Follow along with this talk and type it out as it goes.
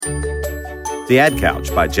The Ad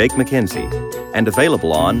Couch by Jake McKenzie, and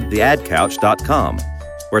available on theadcouch.com,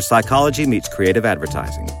 where psychology meets creative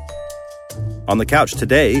advertising. On the couch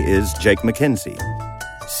today is Jake McKenzie,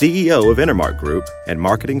 CEO of Intermark Group and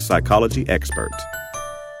marketing psychology expert.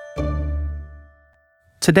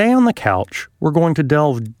 Today on the couch, we're going to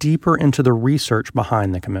delve deeper into the research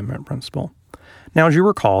behind the commitment principle. Now, as you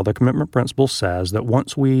recall, the commitment principle says that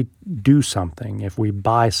once we do something, if we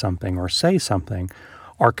buy something or say something,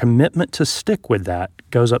 our commitment to stick with that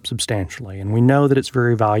goes up substantially, and we know that it's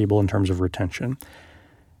very valuable in terms of retention.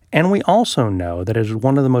 And we also know that it is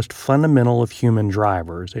one of the most fundamental of human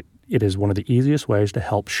drivers. It is one of the easiest ways to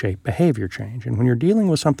help shape behavior change. And when you're dealing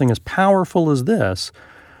with something as powerful as this,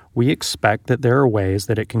 we expect that there are ways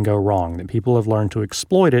that it can go wrong, that people have learned to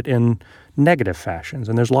exploit it in negative fashions.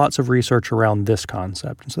 And there's lots of research around this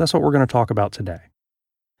concept. And so that's what we're going to talk about today.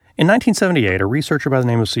 In 1978, a researcher by the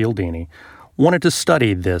name of Cialdini wanted to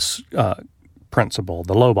study this principle,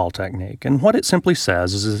 the lowball technique. And what it simply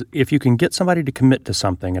says is if you can get somebody to commit to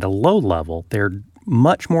something at a low level, they're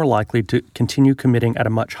much more likely to continue committing at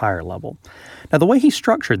a much higher level. Now, the way he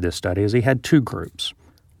structured this study is he had two groups.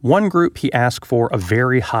 One group, he asked for a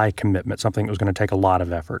very high commitment, something that was going to take a lot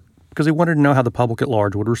of effort, because he wanted to know how the public at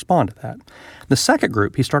large would respond to that. The second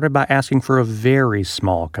group, he started by asking for a very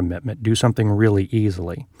small commitment, do something really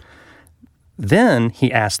easily. Then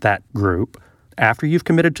he asked that group, after you've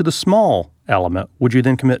committed to the small element, would you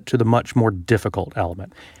then commit to the much more difficult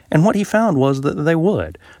element? And what he found was that they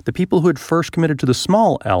would. The people who had first committed to the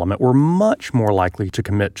small element were much more likely to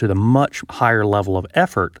commit to the much higher level of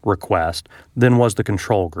effort request than was the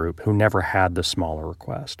control group, who never had the smaller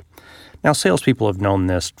request. Now, salespeople have known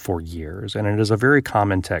this for years, and it is a very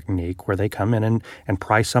common technique where they come in and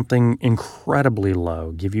price something incredibly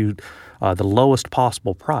low, give you the lowest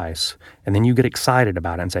possible price, and then you get excited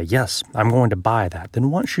about it and say, yes, I'm going to buy that.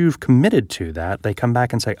 Then once you've committed to that, they come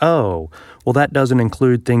back and say, oh, well, that doesn't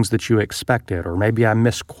include things that you expected, or maybe I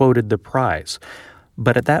misquoted the price.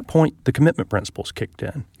 But at that point, the commitment principle's kicked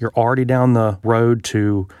in. You're already down the road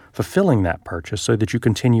to fulfilling that purchase so that you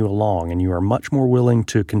continue along, and you are much more willing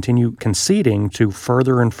to continue conceding to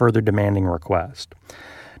further and further demanding requests.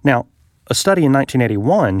 Now, a study in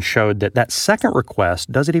 1981 showed that second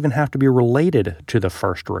request doesn't even have to be related to the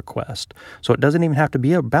first request. So it doesn't even have to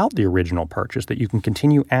be about the original purchase, that you can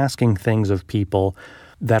continue asking things of people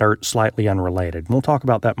that are slightly unrelated. We'll talk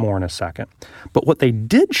about that more in a second. But what they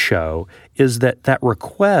did show is that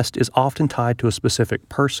request is often tied to a specific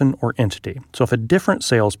person or entity. So if a different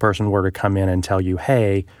salesperson were to come in and tell you,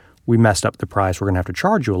 hey, we messed up the price, we're going to have to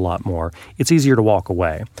charge you a lot more, it's easier to walk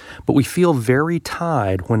away. But we feel very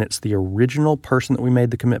tied when it's the original person that we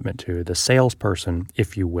made the commitment to, the salesperson,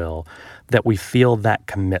 if you will, that we feel that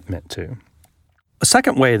commitment to. A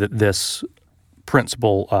second way that this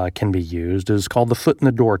principle can be used is called the foot in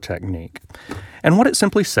the door technique. And what it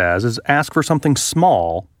simply says is ask for something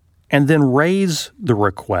small and then raise the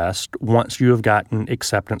request once you have gotten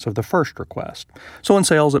acceptance of the first request. So in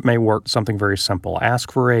sales, it may work something very simple. Ask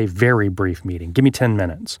for a very brief meeting. Give me 10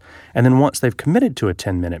 minutes. And then once they've committed to a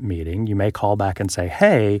 10-minute meeting, you may call back and say,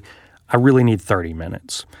 hey, I really need 30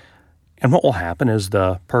 minutes. And what will happen is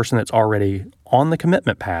the person that's already on the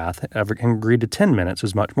commitment path, can agree to 10 minutes,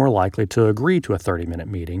 is much more likely to agree to a 30-minute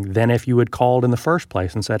meeting than if you had called in the first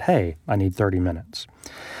place and said, hey, I need 30 minutes.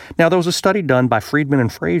 Now, there was a study done by Friedman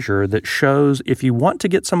and Fraser that shows if you want to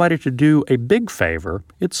get somebody to do a big favor,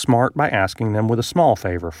 it's smart by asking them with a small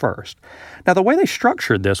favor first. Now, the way they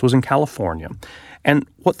structured this was in California. And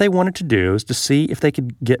what they wanted to do is to see if they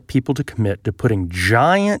could get people to commit to putting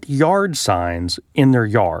giant yard signs in their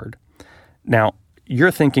yard. Now, you're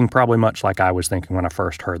thinking probably much like I was thinking when I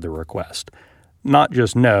first heard the request. Not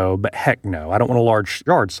just no, but heck no, I don't want a large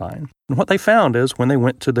yard sign. And what they found is when they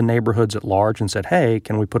went to the neighborhoods at large and said, hey,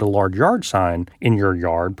 can we put a large yard sign in your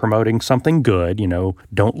yard promoting something good,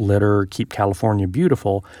 don't litter, keep California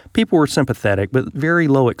beautiful, people were sympathetic, but very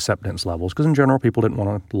low acceptance levels because in general people didn't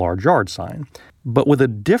want a large yard sign. But with a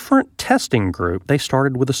different testing group, they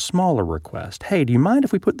started with a smaller request. Hey, do you mind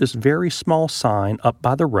if we put this very small sign up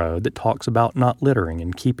by the road that talks about not littering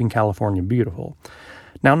and keeping California beautiful?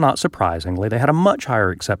 Now, not surprisingly, they had a much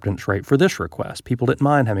higher acceptance rate for this request. People didn't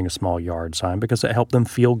mind having a small yard sign because it helped them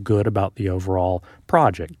feel good about the overall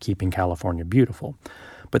project, keeping California beautiful.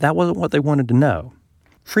 But that wasn't what they wanted to know.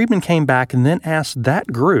 Friedman came back and then asked that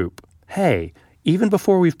group, hey, even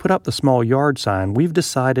before we've put up the small yard sign, we've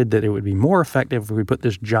decided that it would be more effective if we put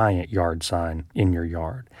this giant yard sign in your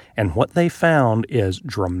yard. And what they found is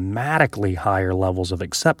dramatically higher levels of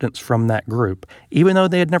acceptance from that group, even though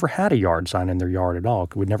they had never had a yard sign in their yard at all,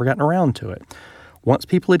 because we'd never gotten around to it. Once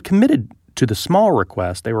people had committed to the small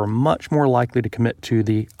request, they were much more likely to commit to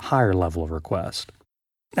the higher level of request.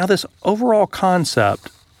 Now, this overall concept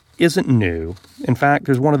isn't new. In fact,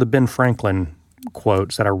 there's one of the Ben Franklin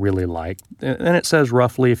quotes that I really like, and it says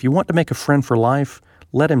roughly, if you want to make a friend for life,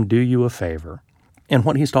 let him do you a favor. And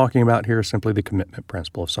what he's talking about here is simply the commitment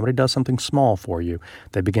principle. If somebody does something small for you,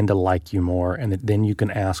 they begin to like you more, and then you can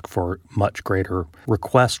ask for much greater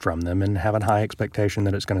requests from them and have a high expectation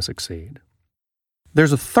that it's going to succeed.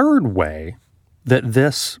 There's a third way that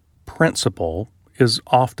this principle is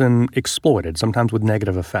often exploited, sometimes with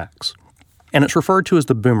negative effects. And it's referred to as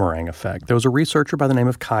the boomerang effect. There was a researcher by the name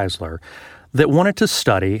of Keisler that wanted to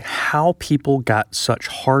study how people got such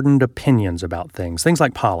hardened opinions about things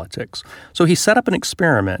like politics. So he set up an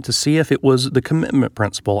experiment to see if it was the commitment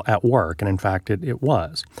principle at work, and in fact, it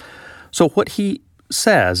was. So what he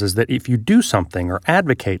says is that if you do something or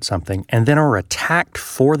advocate something and then are attacked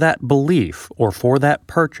for that belief or for that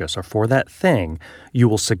purchase or for that thing, you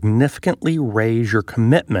will significantly raise your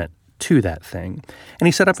commitment to that thing. And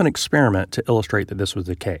he set up an experiment to illustrate that this was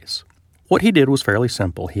the case. What he did was fairly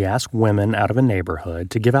simple. He asked women out of a neighborhood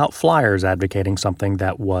to give out flyers advocating something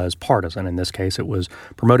that was partisan. In this case, it was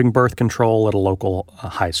promoting birth control at a local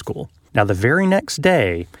high school. Now, the very next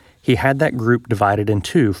day, he had that group divided in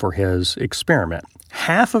two for his experiment.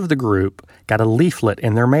 Half of the group got a leaflet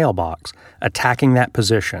in their mailbox attacking that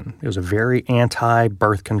position. It was a very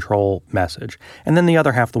anti-birth control message. And then the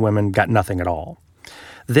other half of the women got nothing at all.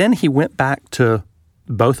 Then he went back to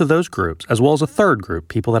both of those groups, as well as a third group,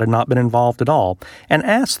 people that had not been involved at all, and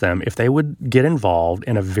asked them if they would get involved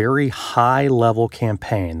in a very high-level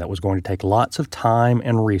campaign that was going to take lots of time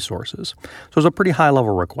and resources. So it was a pretty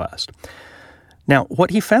high-level request. Now, what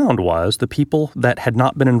he found was the people that had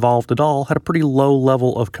not been involved at all had a pretty low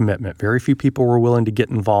level of commitment. Very few people were willing to get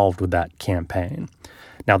involved with that campaign.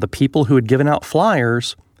 Now, the people who had given out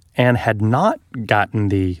flyers and had not gotten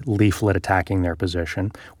the leaflet attacking their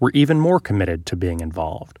position were even more committed to being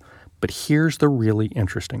involved. But here's the really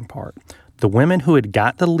interesting part. The women who had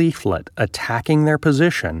got the leaflet attacking their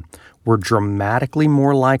position were dramatically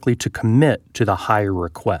more likely to commit to the higher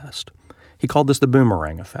request. He called this the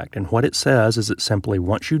boomerang effect, and what it says is that simply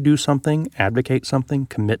once you do something, advocate something,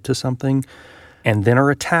 commit to something, and then are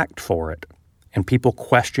attacked for it, and people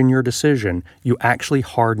question your decision, you actually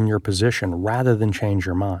harden your position rather than change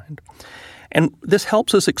your mind. And this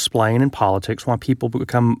helps us explain in politics why people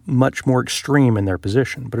become much more extreme in their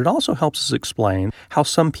position, but it also helps us explain how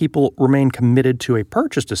some people remain committed to a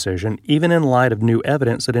purchase decision even in light of new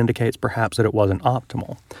evidence that indicates perhaps that it wasn't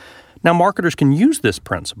optimal. Now, marketers can use this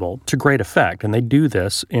principle to great effect, and they do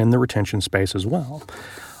this in the retention space as well.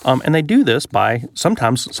 And they do this by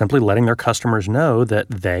sometimes simply letting their customers know that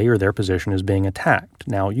they or their position is being attacked.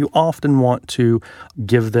 Now, you often want to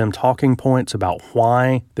give them talking points about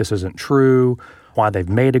why this isn't true, why they've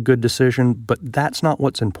made a good decision, but that's not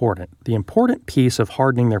what's important. The important piece of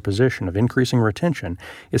hardening their position, of increasing retention,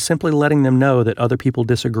 is simply letting them know that other people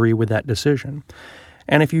disagree with that decision.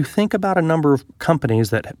 And if you think about a number of companies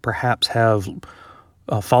that perhaps have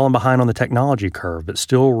fallen behind on the technology curve but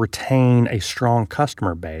still retain a strong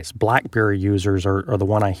customer base, BlackBerry users are the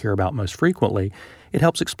one I hear about most frequently, it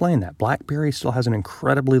helps explain that. BlackBerry still has an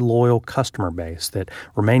incredibly loyal customer base that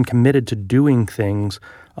remain committed to doing things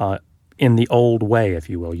in the old way, if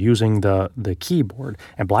you will, using the keyboard.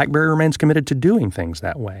 And BlackBerry remains committed to doing things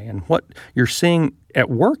that way. And what you're seeing at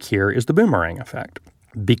work here is the boomerang effect.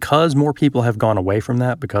 Because more people have gone away from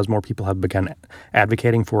that, because more people have begun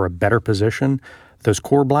advocating for a better position, those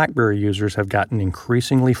core BlackBerry users have gotten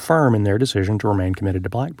increasingly firm in their decision to remain committed to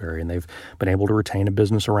BlackBerry, and they've been able to retain a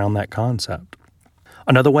business around that concept.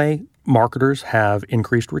 Another way marketers have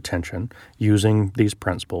increased retention using these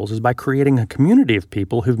principles is by creating a community of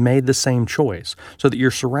people who've made the same choice so that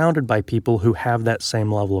you're surrounded by people who have that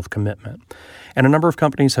same level of commitment. And a number of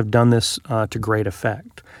companies have done this to great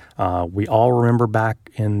effect. We all remember back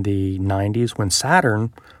in the 90s when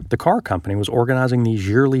Saturn, the car company, was organizing these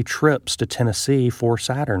yearly trips to Tennessee for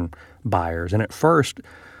Saturn buyers. And at first,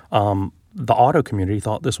 the auto community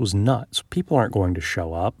thought this was nuts. People aren't going to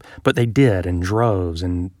show up, but they did in droves,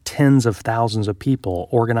 and tens of thousands of people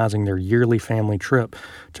organizing their yearly family trip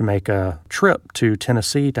to make a trip to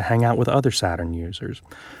Tennessee to hang out with other Saturn users.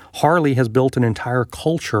 Harley has built an entire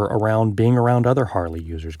culture around being around other Harley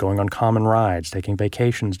users, going on common rides, taking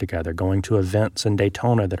vacations together, going to events in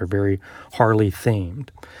Daytona that are very Harley themed.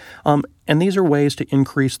 And these are ways to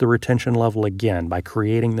increase the retention level again by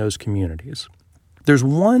creating those communities. There's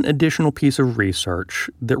one additional piece of research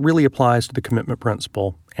that really applies to the commitment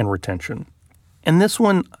principle and retention. And this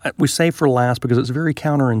one we save for last because it's very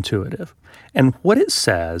counterintuitive. And what it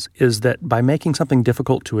says is that by making something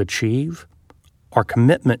difficult to achieve, our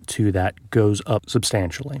commitment to that goes up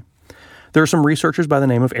substantially. There are some researchers by the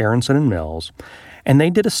name of Aronson and Mills, and they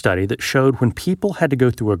did a study that showed when people had to go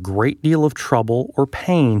through a great deal of trouble or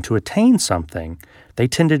pain to attain something, they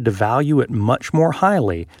tended to value it much more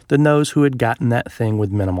highly than those who had gotten that thing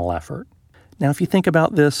with minimal effort. Now, if you think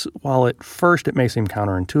about this, while at first it may seem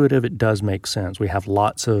counterintuitive, it does make sense. We have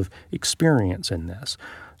lots of experience in this.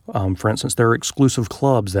 For instance, there are exclusive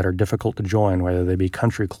clubs that are difficult to join, whether they be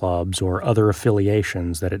country clubs or other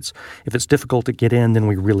affiliations, that if it's difficult to get in, then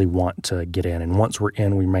we really want to get in. And once we're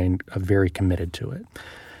in, we remain very committed to it.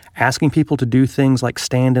 Asking people to do things like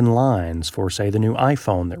stand in lines for, say, the new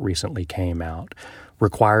iPhone that recently came out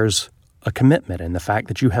requires a commitment. And the fact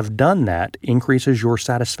that you have done that increases your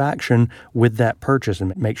satisfaction with that purchase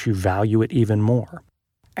and it makes you value it even more.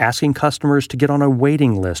 Asking customers to get on a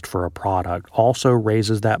waiting list for a product also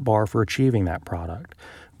raises that bar for achieving that product.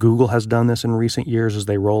 Google has done this in recent years as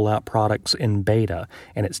they roll out products in beta,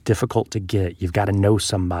 and it's difficult to get. You've got to know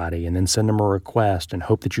somebody and then send them a request and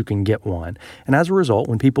hope that you can get one. And as a result,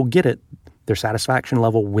 when people get it, their satisfaction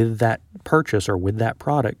level with that purchase or with that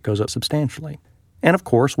product goes up substantially. And of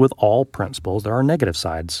course, with all principles, there are negative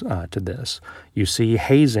sides to this. You see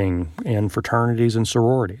hazing in fraternities and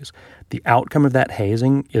sororities. The outcome of that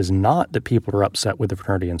hazing is not that people are upset with the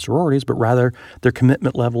fraternity and sororities, but rather their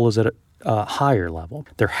commitment level is at a higher level.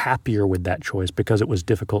 They're happier with that choice because it was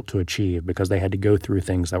difficult to achieve, because they had to go through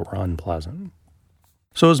things that were unpleasant.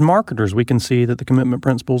 So as marketers, we can see that the commitment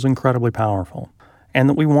principle is incredibly powerful and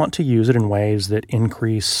that we want to use it in ways that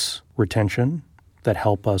increase retention, that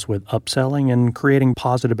help us with upselling and creating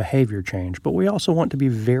positive behavior change. But we also want to be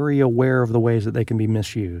very aware of the ways that they can be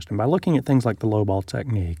misused. And by looking at things like the lowball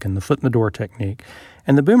technique and the foot-in-the-door technique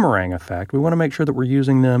and the boomerang effect, we want to make sure that we're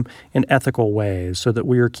using them in ethical ways so that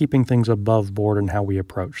we are keeping things above board in how we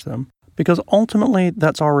approach them. Because ultimately,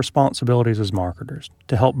 that's our responsibilities as marketers,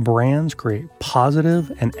 to help brands create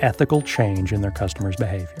positive and ethical change in their customers'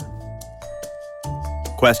 behavior.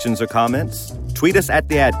 Questions or comments? Tweet us at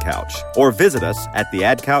The Ad Couch or visit us at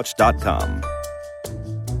theadcouch.com.